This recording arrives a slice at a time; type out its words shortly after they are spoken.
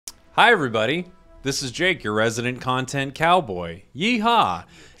Hi everybody, this is Jake, your resident content cowboy. Yeehaw!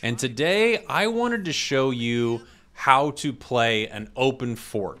 And today I wanted to show you how to play an open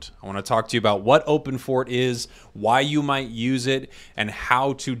fort. I want to talk to you about what open fort is, why you might use it, and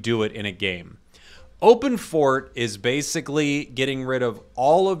how to do it in a game. Open fort is basically getting rid of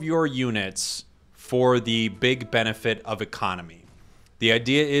all of your units for the big benefit of economy. The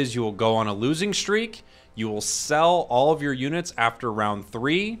idea is you will go on a losing streak. You will sell all of your units after round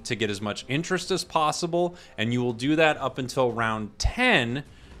 3 to get as much interest as possible, and you will do that up until round 10,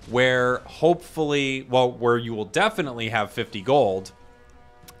 where hopefully, well, where you will definitely have 50 gold,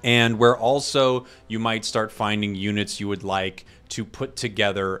 and where also you might start finding units you would like to put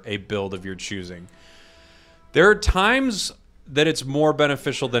together a build of your choosing. There are times that it's more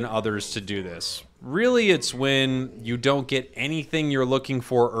beneficial than others to do this. Really, it's when you don't get anything you're looking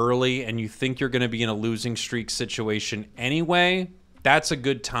for early and you think you're going to be in a losing streak situation anyway. That's a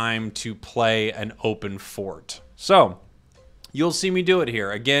good time to play an open fort. So you'll see me do it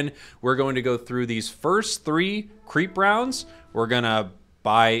here. Again, we're going to go through these first 3 creep rounds. We're going to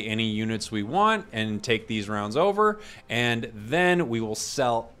buy any units we want and take these rounds over, and then we will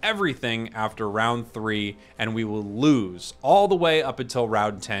sell everything after round 3, and we will lose all the way up until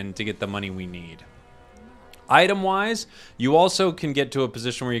round 10 to get the money we need. Item-wise, you also can get to a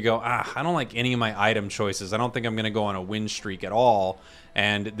position where you go, I don't like any of my item choices. I don't think I'm going to go on a win streak at all,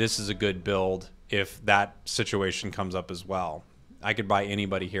 and this is a good build if that situation comes up as well. I could buy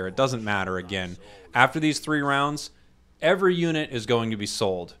anybody here. It doesn't matter. Again, after these 3 rounds, every unit is going to be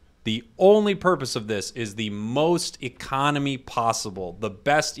sold. The only purpose of this is the most economy possible, the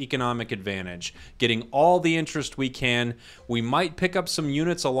best economic advantage, getting all the interest we can. We might pick up some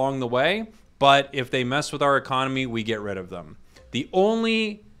units along the way, but if they mess with our economy, we get rid of them. The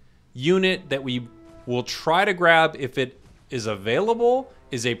only unit that we will try to grab if it is available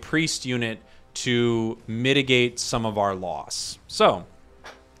is a priest unit to mitigate some of our loss. So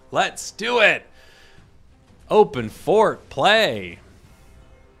let's do it. Open fort play.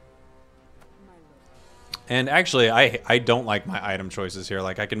 And actually, I don't like my item choices here.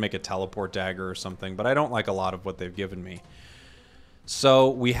 Like, I can make a teleport dagger or something, but I don't like a lot of what they've given me. So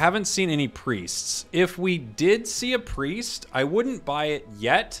we haven't seen any priests. If we did see a priest, I wouldn't buy it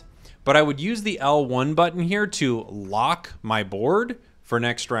yet, but I would use the L1 button here to lock my board for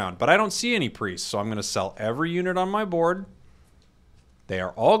next round. But I don't see any priests, so I'm going to sell every unit on my board. They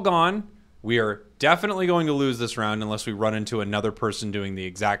are all gone. We are definitely going to lose this round unless we run into another person doing the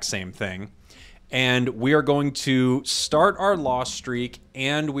exact same thing. And we are going to start our loss streak,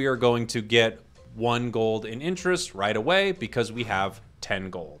 and we are going to get 1 gold in interest right away because we have 10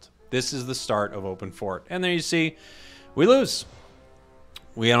 gold. This is the start of open fort. And there you see, we lose.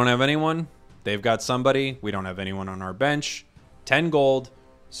 We don't have anyone. They've got somebody. We don't have anyone on our bench. 10 gold,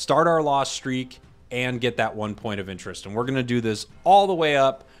 start our loss streak, and get that 1 point of interest. And we're going to do this all the way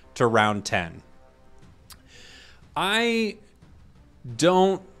up to round 10. I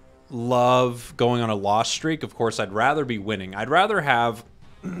don't love going on a loss streak. Of course, I'd rather be winning. I'd rather have,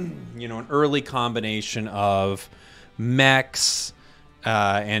 you know, an early combination of mechs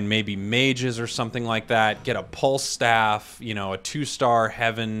and maybe mages or something like that. Get a pulse staff, you know, a 2-star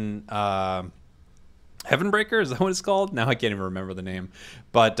heaven breaker, is that what it's called? Now I can't even remember the name.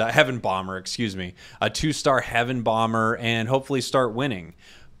 But heaven bomber, excuse me. A 2-star heaven bomber, and hopefully start winning.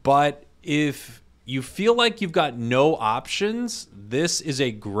 But if you feel like you've got no options, this is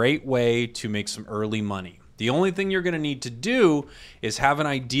a great way to make some early money. The only thing you're going to need to do is have an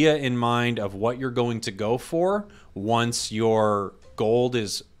idea in mind of what you're going to go for once your gold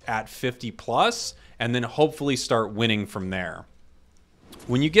is at 50 plus, and then hopefully start winning from there.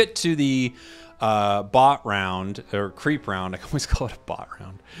 When you get to the bot round, or creep round, I always call it a bot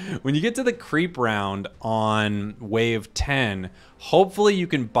round. When you get to the creep round on wave 10, hopefully you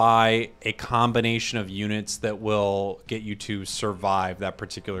can buy a combination of units that will get you to survive that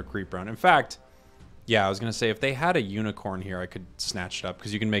particular creep round. In fact, yeah, I was going to say, if they had a unicorn here, I could snatch it up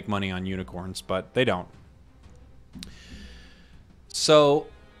because you can make money on unicorns, but they don't. So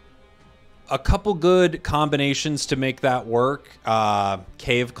a couple good combinations to make that work.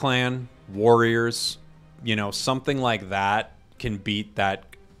 Cave Clan, Warriors, you know, something like that can beat that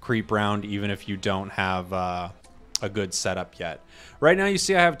creep round even if you don't have a good setup yet. Right now you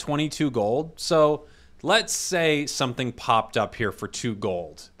see I have 22 gold, so let's say something popped up here for 2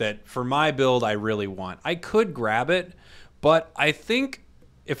 gold that for my build I really want. I could grab it, but I think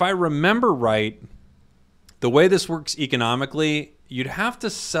if I remember right, the way this works economically, you'd have to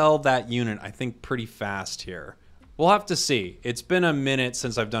sell that unit, I think, pretty fast here. We'll have to see. It's been a minute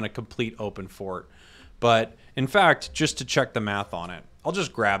since I've done a complete open fort. But in fact, just to check the math on it, I'll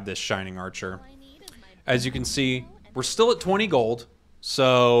just grab this Shining Archer. As you can see, we're still at 20 gold.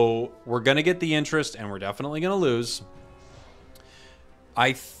 So we're going to get the interest and we're definitely going to lose.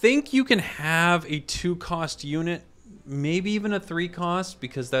 I think you can have a 2-cost unit, maybe even a 3-cost,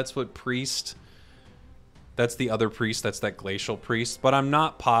 because that's what priest... That's the other priest. That's that glacial priest. But I'm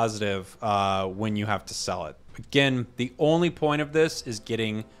not positive when you have to sell it. Again, the only point of this is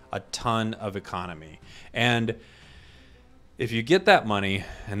getting a ton of economy. And if you get that money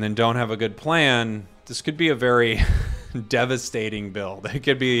and then don't have a good plan, this could be a very devastating build. It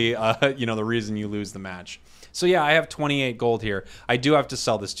could be, you know, the reason you lose the match. So yeah, I have 28 gold here. I do have to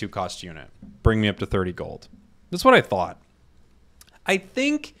sell this 2-cost unit. Bring me up to 30 gold. That's what I thought. I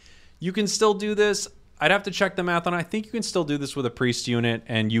think you can still do this. I'd have to check the math on it. I think you can still do this with a priest unit,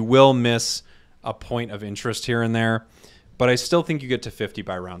 and you will miss a point of interest here and there. But I still think you get to 50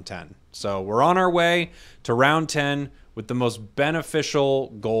 by round 10. So we're on our way to round 10 with the most beneficial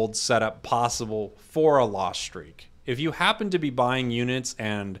gold setup possible for a loss streak. If you happen to be buying units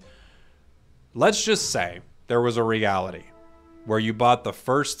and let's just say there was a reality where you bought the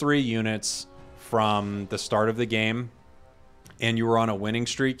first 3 units from the start of the game and you were on a winning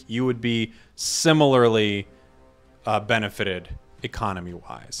streak, you would be similarly benefited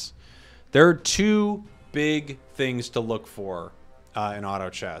economy-wise. There are 2 big things to look for in auto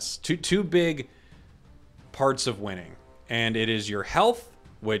chess. Two big parts of winning. And it is your health,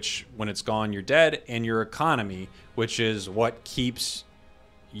 which when it's gone, you're dead, and your economy, which is what keeps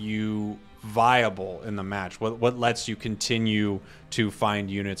you viable in the match, what lets you continue to find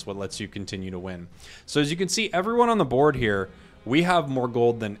units, what lets you continue to win. So as you can see, everyone on the board here, we have more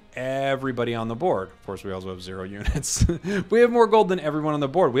gold than everybody on the board. Of course, we also have 0 units. We have more gold than everyone on the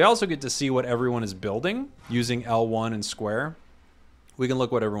board. We also get to see what everyone is building using L1 and square. We can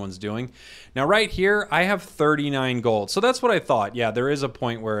look what everyone's doing. Now, right here, I have 39 gold. So that's what I thought. Yeah, there is a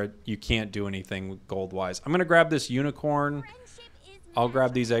point where you can't do anything gold-wise. I'm going to grab this unicorn. I'll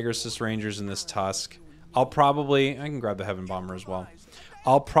grab these Agarsis Rangers and this Tusk. I can grab the Heaven Bomber as well.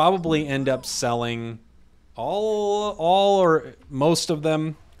 I'll probably end up selling all or most of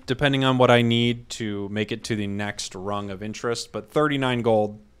them, depending on what I need to make it to the next rung of interest. But 39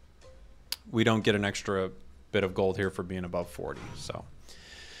 gold, we don't get an extra bit of gold here for being above 40. So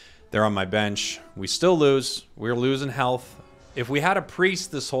they're on my bench. We still lose. We're losing health. If we had a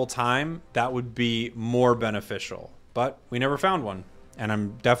priest this whole time, that would be more beneficial. But we never found one. And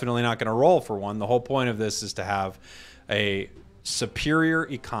I'm definitely not going to roll for one. The whole point of this is to have a superior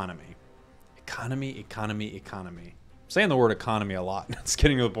economy. Economy. I'm saying the word economy a lot. It's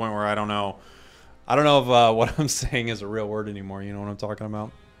getting to the point where I don't know if what I'm saying is a real word anymore. You know what I'm talking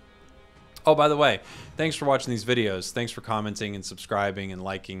about? Oh, by the way, thanks for watching these videos. Thanks for commenting and subscribing and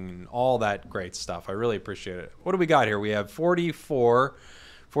liking and all that great stuff. I really appreciate it. What do we got here? We have 44,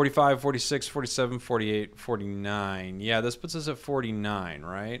 45, 46, 47, 48, 49. Yeah, this puts us at 49,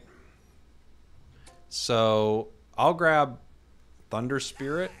 right? So I'll grab Thunder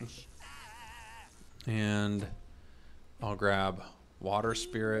Spirit. And I'll grab Water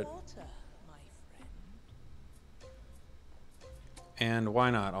Spirit. And why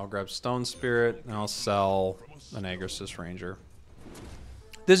not? I'll grab Stone Spirit and I'll sell an Agarsis Ranger.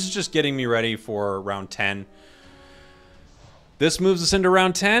 This is just getting me ready for round 10. This moves us into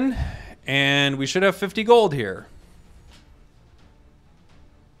round 10, and we should have 50 gold here.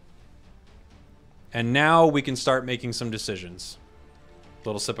 And now we can start making some decisions.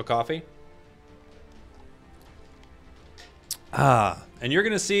 Little sip of coffee. And you're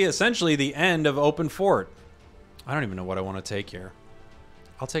going to see essentially the end of Open Fort. I don't even know what I want to take here.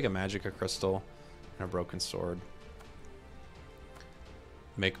 I'll take a Magicka Crystal and a Broken Sword.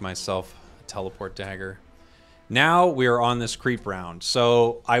 Make myself a Teleport Dagger. Now we are on this creep round.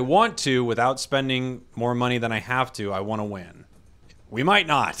 So I want to, without spending more money than I have to, I want to win. We might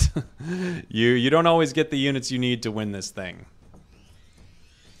not. You don't always get the units you need to win this thing.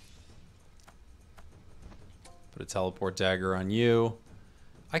 Put a Teleport Dagger on you.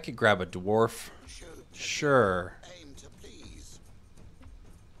 I could grab a Dwarf. Sure.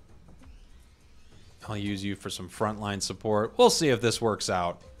 I'll use you for some frontline support. We'll see if this works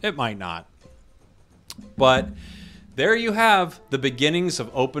out. It might not. But there you have the beginnings of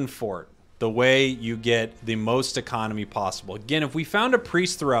Open Fort. The way you get the most economy possible. Again, if we found a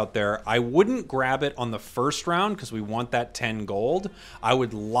priest throughout there, I wouldn't grab it on the first round because we want that 10 gold. I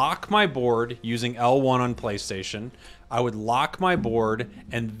would lock my board using L1 on PlayStation. I would lock my board,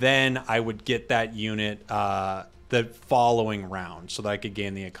 and then I would get that unit the following round so that I could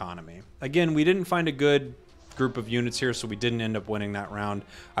gain the economy. Again, we didn't find a good group of units here, so we didn't end up winning that round.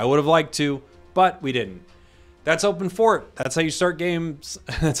 I would have liked to, but we didn't. That's open fort. That's how you start games.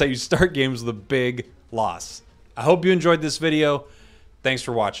 That's how you start games with a big loss. I hope you enjoyed this video. Thanks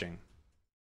for watching.